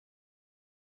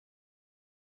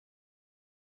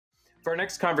For our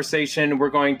next conversation, we're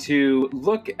going to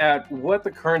look at what the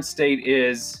current state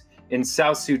is in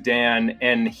South Sudan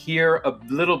and hear a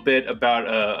little bit about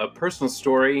a personal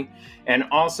story and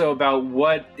also about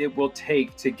what it will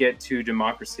take to get to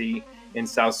democracy in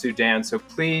South Sudan. So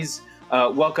please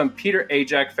welcome Peter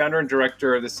Ajak, founder and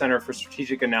director of the Center for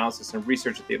Strategic Analysis and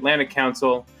Research at the Atlantic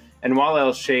Council, and Walla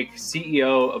Elsheikh,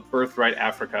 CEO of Birthright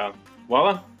Africa.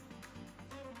 Walla?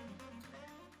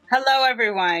 Hello,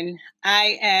 everyone.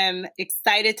 I am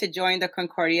excited to join the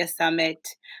Concordia Summit,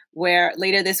 where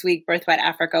later this week, Birthright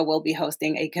Africa will be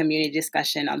hosting a community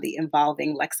discussion on the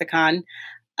evolving lexicon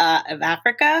of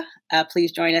Africa.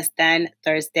 Please join us then,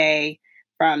 Thursday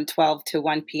from 12 to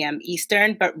 1 p.m.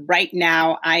 Eastern. But right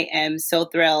now, I am so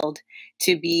thrilled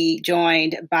to be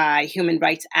joined by human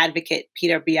rights advocate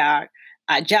Peter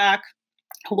Ajak,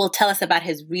 who will tell us about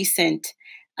his recent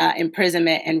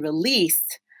imprisonment and release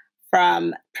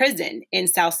from prison in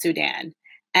South Sudan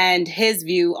and his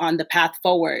view on the path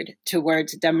forward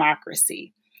towards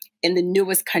democracy in the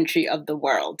newest country of the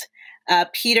world.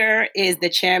 Peter is the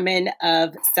chairman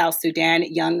of South Sudan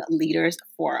Young Leaders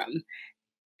Forum.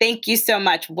 Thank you so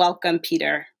much. Welcome,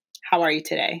 Peter. How are you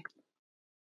today?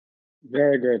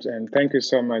 Very good. And thank you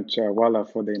so much, Walla,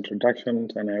 for the introduction.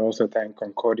 And I also thank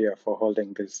Concordia for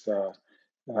holding this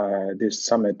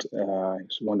summit.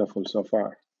 It's wonderful so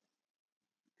far.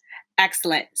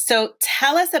 Excellent. So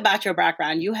tell us about your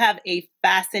background. You have a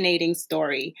fascinating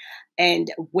story.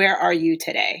 And where are you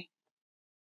today?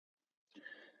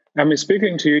 I'm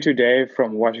speaking to you today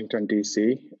from Washington,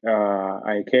 D.C.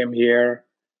 I came here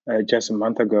just a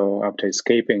month ago after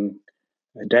escaping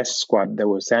a death squad that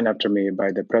was sent after me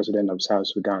by the president of South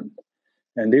Sudan.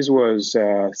 And this was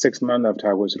 6 months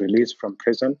after I was released from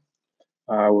prison.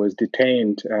 I was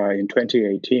detained in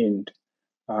 2018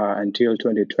 until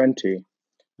 2020.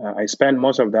 I spent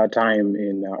most of that time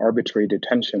in arbitrary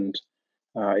detention,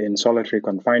 in solitary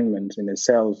confinement in a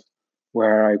cell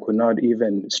where I could not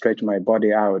even stretch my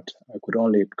body out. I could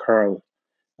only curl.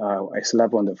 I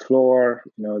slept on the floor.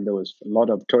 There was a lot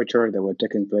of torture that was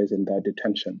taking place in that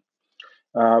detention.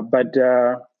 But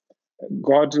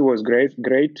God was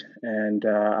great, and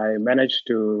I managed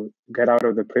to get out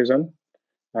of the prison.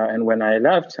 And when I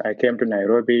left, I came to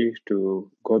Nairobi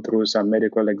to go through some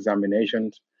medical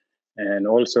examinations and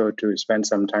also to spend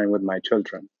some time with my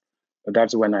children. But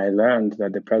that's when I learned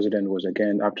that the president was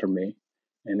again after me,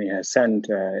 and he has sent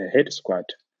a hate squad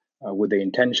with the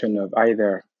intention of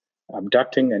either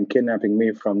abducting and kidnapping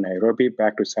me from Nairobi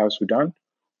back to South Sudan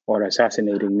or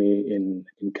assassinating me in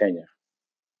Kenya.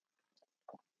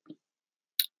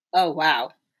 Oh,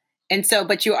 wow. And so,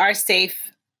 but you are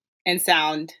safe and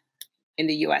sound in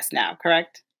the U.S. now,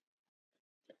 correct?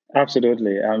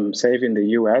 Absolutely. I'm safe in the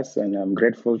U.S., and I'm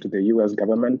grateful to the U.S.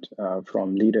 government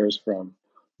from leaders from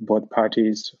both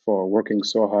parties for working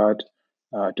so hard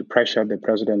to pressure the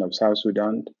president of South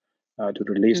Sudan to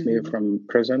release me from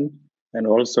prison, and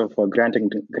also for granting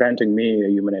me a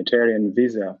humanitarian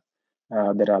visa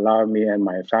that allowed me and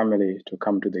my family to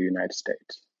come to the United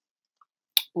States.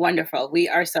 Wonderful. We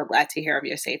are so glad to hear of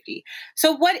your safety.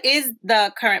 So what is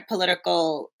the current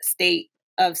political state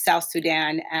of South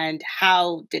Sudan, and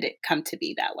how did it come to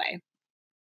be that way?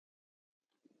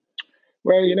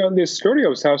 Well, the story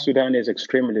of South Sudan is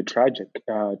extremely tragic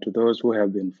to those who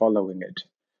have been following it.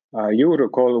 You will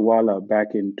recall, Walla,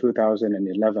 back in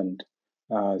 2011,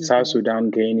 South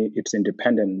Sudan gained its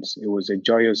independence. It was a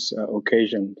joyous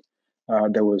occasion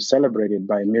that was celebrated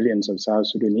by millions of South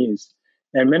Sudanese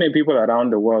and many people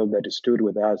around the world that stood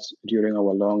with us during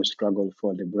our long struggle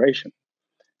for liberation.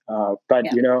 But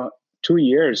 2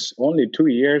 years, only 2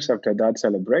 years after that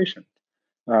celebration,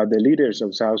 the leaders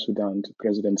of South Sudan,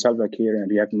 President Salva Kiir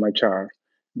and Riek Machar,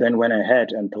 then went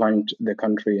ahead and plunged the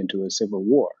country into a civil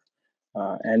war.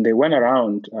 And they went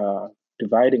around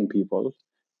dividing people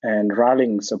and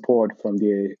rallying support from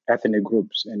the ethnic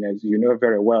groups. And as you know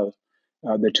very well,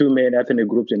 the two main ethnic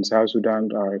groups in South Sudan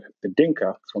are the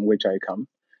Dinka, from which I come,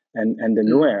 and the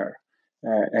Nuer.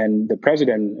 And the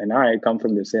president and I come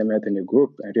from the same ethnic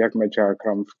group, and Riek Machar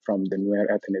comes from the Nuer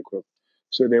ethnic group.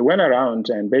 So they went around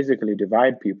and basically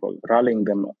divide people, rallying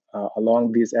them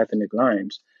along these ethnic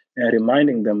lines and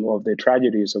reminding them of the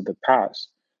tragedies of the past.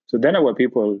 So then our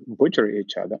people butcher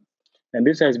each other. And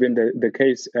this has been the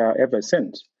case ever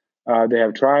since. They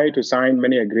have tried to sign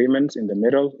many agreements in the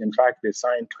middle. In fact, they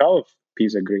signed 12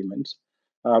 peace agreements,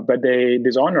 but they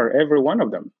dishonor every one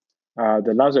of them.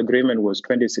 The last agreement was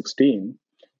 2016,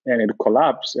 and it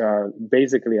collapsed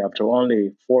basically after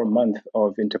only 4 months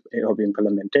of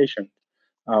implementation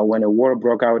when a war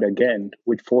broke out again,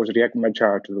 which forced Riek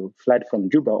Machar to fled from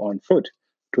Juba on foot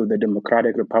to the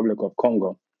Democratic Republic of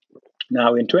Congo.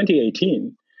 Now, in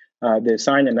 2018, they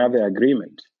signed another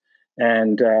agreement,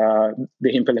 and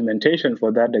the implementation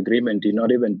for that agreement did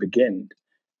not even begin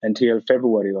until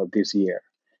February of this year.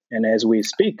 And as we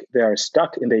speak, they are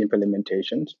stuck in the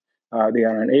implementations. They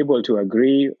are unable to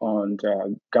agree on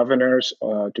governors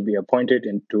to be appointed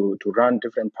and to run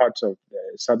different parts of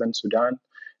southern Sudan.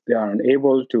 They are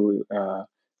unable to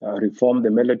reform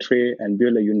the military and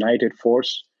build a united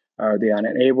force. They are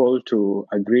unable to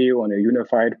agree on a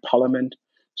unified parliament.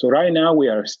 So right now we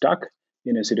are stuck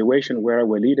in a situation where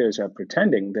our leaders are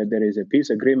pretending that there is a peace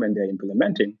agreement they're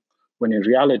implementing, when in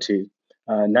reality,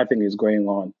 nothing is going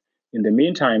on. In the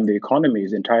meantime, the economy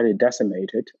is entirely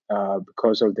decimated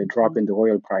because of the drop in the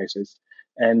oil prices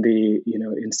and the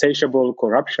insatiable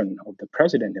corruption of the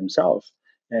president himself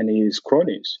and his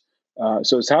cronies.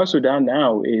 So South Sudan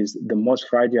now is the most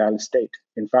fragile state.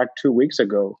 In fact, 2 weeks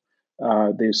ago,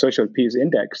 the Social Peace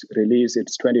Index released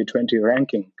its 2020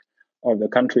 ranking of the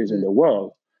countries in the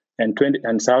world,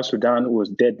 and South Sudan was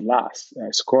dead last,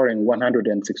 scoring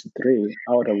 163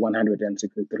 out of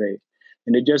 163.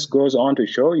 And it just goes on to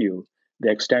show you the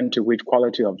extent to which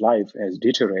quality of life has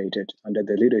deteriorated under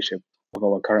the leadership of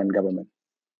our current government.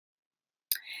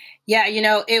 Yeah,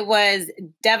 it was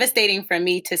devastating for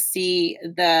me to see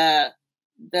the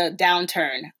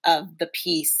downturn of the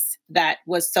peace that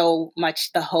was so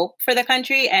much the hope for the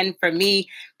country. And for me,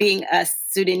 being a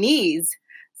Sudanese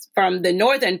from the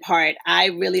northern part, I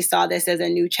really saw this as a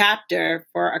new chapter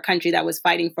for a country that was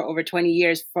fighting for over 20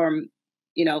 years for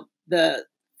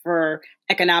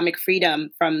economic freedom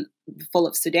from full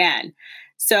of Sudan.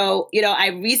 So, I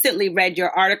recently read your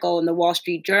article in the Wall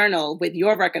Street Journal with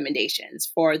your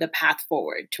recommendations for the path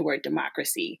forward toward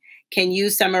democracy. Can you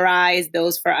summarize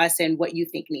those for us and what you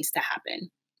think needs to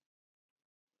happen?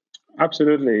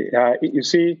 Absolutely. You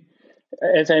see,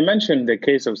 as I mentioned, the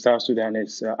case of South Sudan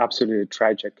is absolutely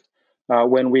tragic.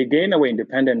 When we gained our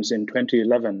independence in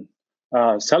 2011,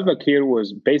 Salva Kiir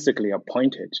was basically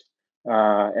appointed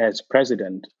as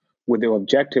president with the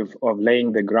objective of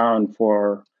laying the ground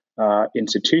for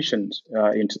institutions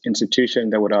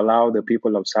that would allow the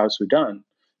people of South Sudan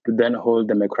to then hold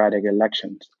democratic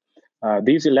elections.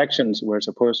 These elections were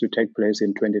supposed to take place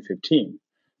in 2015.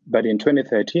 But in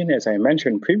 2013, as I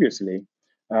mentioned previously,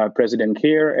 President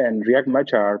Kiir and Riek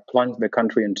Machar plunged the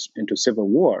country into civil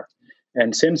war.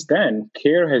 And since then,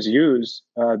 Kiir has used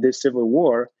this civil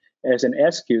war as an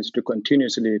excuse to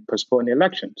continuously postpone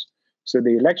elections. So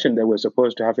the election that was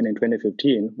supposed to happen in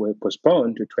 2015 were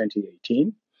postponed to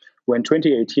 2018. When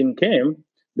 2018 came,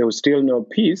 there was still no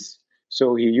peace.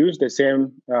 So he used the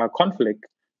same conflict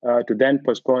to then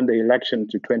postpone the election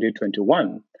to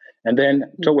 2021. And then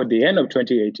toward the end of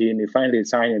 2018, he finally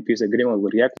signed a peace agreement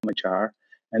with Riek Machar.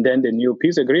 And then the new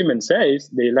peace agreement says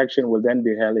the election will then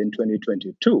be held in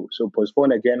 2022. So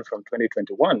postponed again from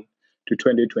 2021 to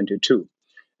 2022.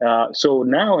 So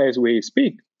now as we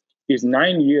speak, it's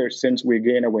 9 years since we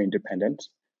gained our independence.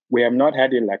 We have not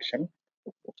had election.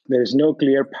 There is no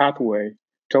clear pathway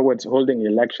towards holding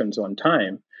elections on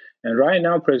time. And right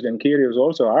now, President Kiir is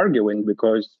also arguing,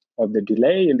 because of the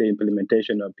delay in the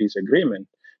implementation of peace agreement,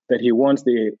 that he wants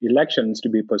the elections to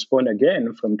be postponed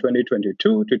again from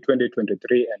 2022 to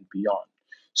 2023 and beyond.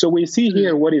 So we see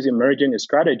here what is emerging a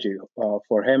strategy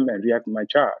for him and Riek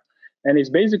Machar. And it's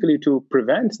basically to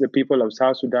prevent the people of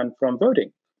South Sudan from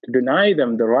voting, to deny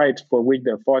them the rights for which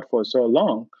they fought for so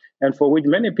long, and for which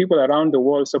many people around the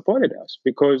world supported us,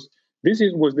 because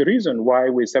was the reason why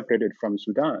we separated from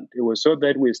Sudan. It was so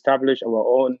that we established our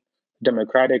own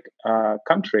democratic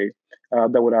country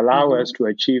that would allow us to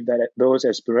achieve those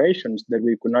aspirations that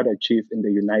we could not achieve in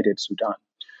the United Sudan.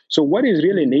 So what is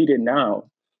really needed now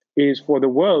is for the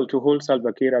world to hold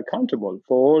Salva Kiir accountable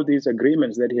for all these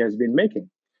agreements that he has been making.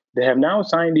 They have now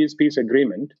signed this peace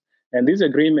agreement, and this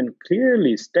agreement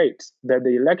clearly states that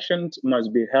the elections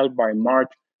must be held by March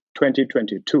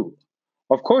 2022.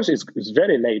 Of course, it's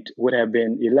very late. It would have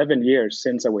been 11 years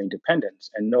since our independence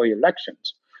and no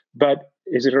elections. But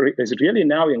is really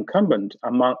now incumbent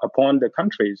upon the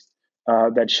countries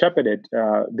that shepherded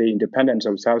the independence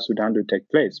of South Sudan to take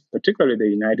place, particularly the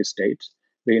United States,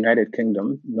 the United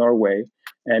Kingdom, Norway,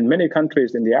 and many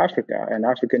countries in the Africa and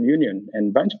African Union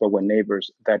and bunch of our neighbors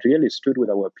that really stood with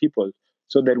our people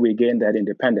so that we gained that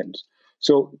independence.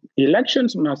 So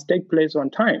elections must take place on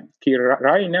time. Kiir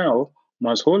right now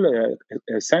must hold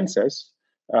a census,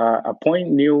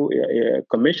 appoint new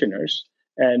commissioners,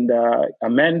 and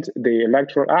amend the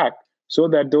Electoral Act so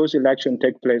that those elections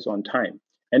take place on time.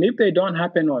 And if they don't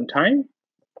happen on time,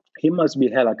 he must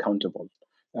be held accountable.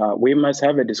 We must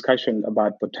have a discussion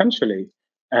about potentially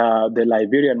the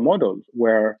Liberian model,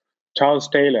 where Charles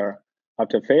Taylor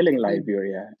after failing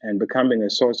Liberia and becoming a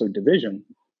source of division,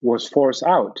 was forced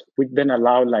out, which then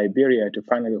allowed Liberia to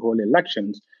finally hold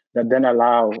elections that then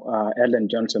allow Ellen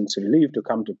Johnson Sirleaf to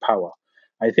come to power.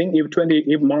 I think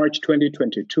if March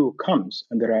 2022 comes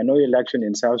and there are no elections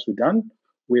in South Sudan,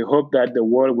 we hope that the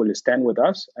world will stand with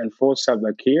us and force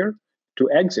Salva Kiir to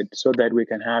exit so that we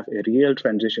can have a real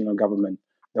transitional government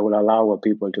that will allow our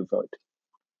people to vote.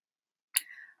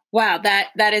 Wow,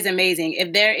 that is amazing.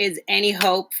 If there is any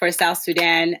hope for South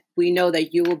Sudan, we know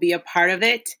that you will be a part of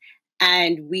it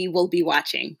and we will be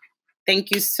watching.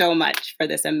 Thank you so much for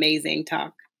this amazing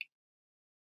talk.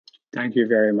 Thank you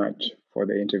very much for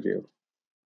the interview.